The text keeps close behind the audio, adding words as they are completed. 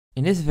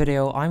In this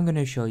video, I'm going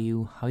to show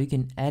you how you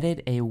can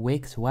edit a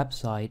Wix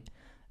website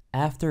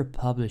after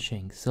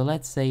publishing. So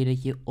let's say that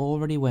you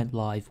already went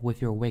live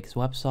with your Wix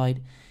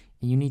website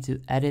and you need to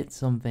edit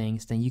some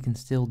things, then you can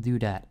still do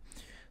that.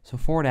 So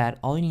for that,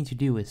 all you need to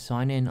do is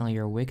sign in on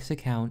your Wix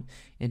account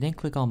and then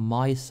click on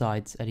My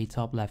Sites at the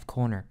top left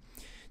corner.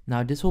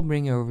 Now this will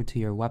bring you over to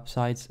your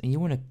websites and you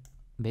want to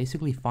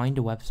basically find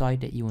the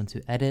website that you want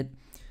to edit.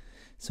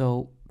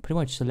 So pretty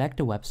much select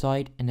the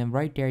website and then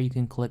right there you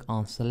can click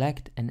on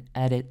select and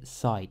edit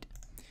site.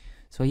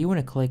 So you want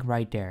to click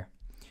right there.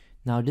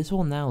 Now this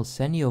will now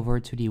send you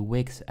over to the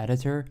Wix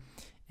editor,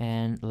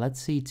 and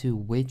let's see to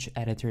which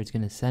editor it's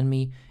going to send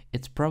me.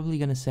 It's probably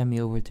going to send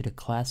me over to the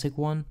classic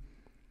one.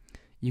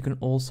 You can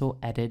also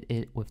edit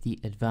it with the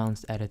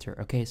advanced editor.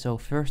 Okay, so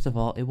first of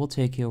all, it will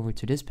take you over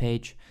to this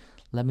page.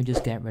 Let me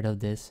just get rid of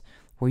this,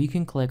 where you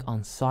can click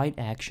on site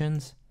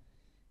actions,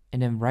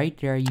 and then right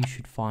there you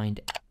should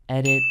find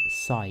edit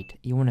site.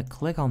 You want to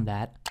click on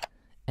that,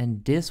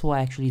 and this will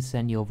actually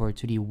send you over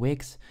to the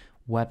Wix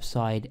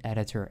website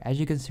editor. As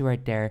you can see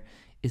right there,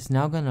 it's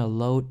now going to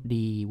load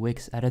the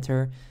Wix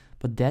editor,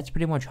 but that's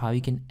pretty much how you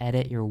can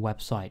edit your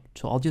website.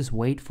 So I'll just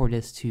wait for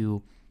this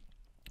to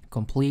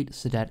complete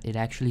so that it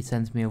actually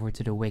sends me over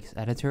to the Wix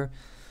editor.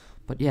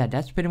 But yeah,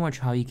 that's pretty much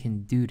how you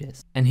can do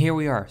this. And here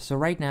we are. So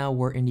right now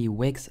we're in the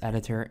Wix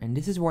editor, and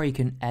this is where you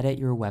can edit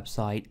your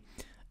website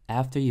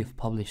after you've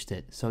published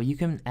it. So you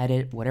can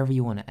edit whatever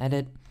you want to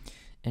edit,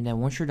 and then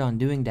once you're done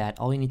doing that,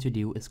 all you need to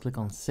do is click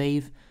on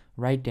save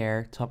right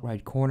there, top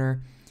right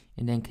corner,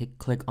 and then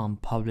click on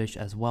publish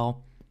as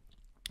well.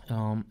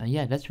 And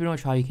yeah, that's pretty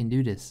much how you can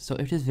do this. So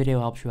if this video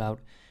helps you out,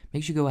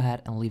 make sure you go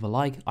ahead and leave a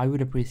like. I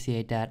would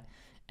appreciate that.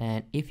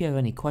 And if you have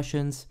any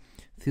questions,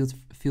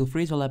 feel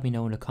free to let me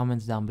know in the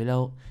comments down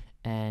below.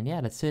 And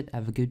yeah, that's it.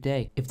 Have a good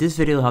day. If this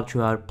video helped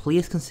you out,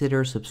 please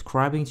consider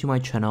subscribing to my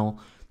channel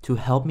to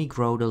help me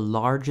grow the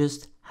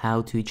largest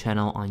how-to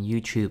channel on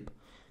YouTube.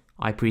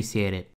 I appreciate it.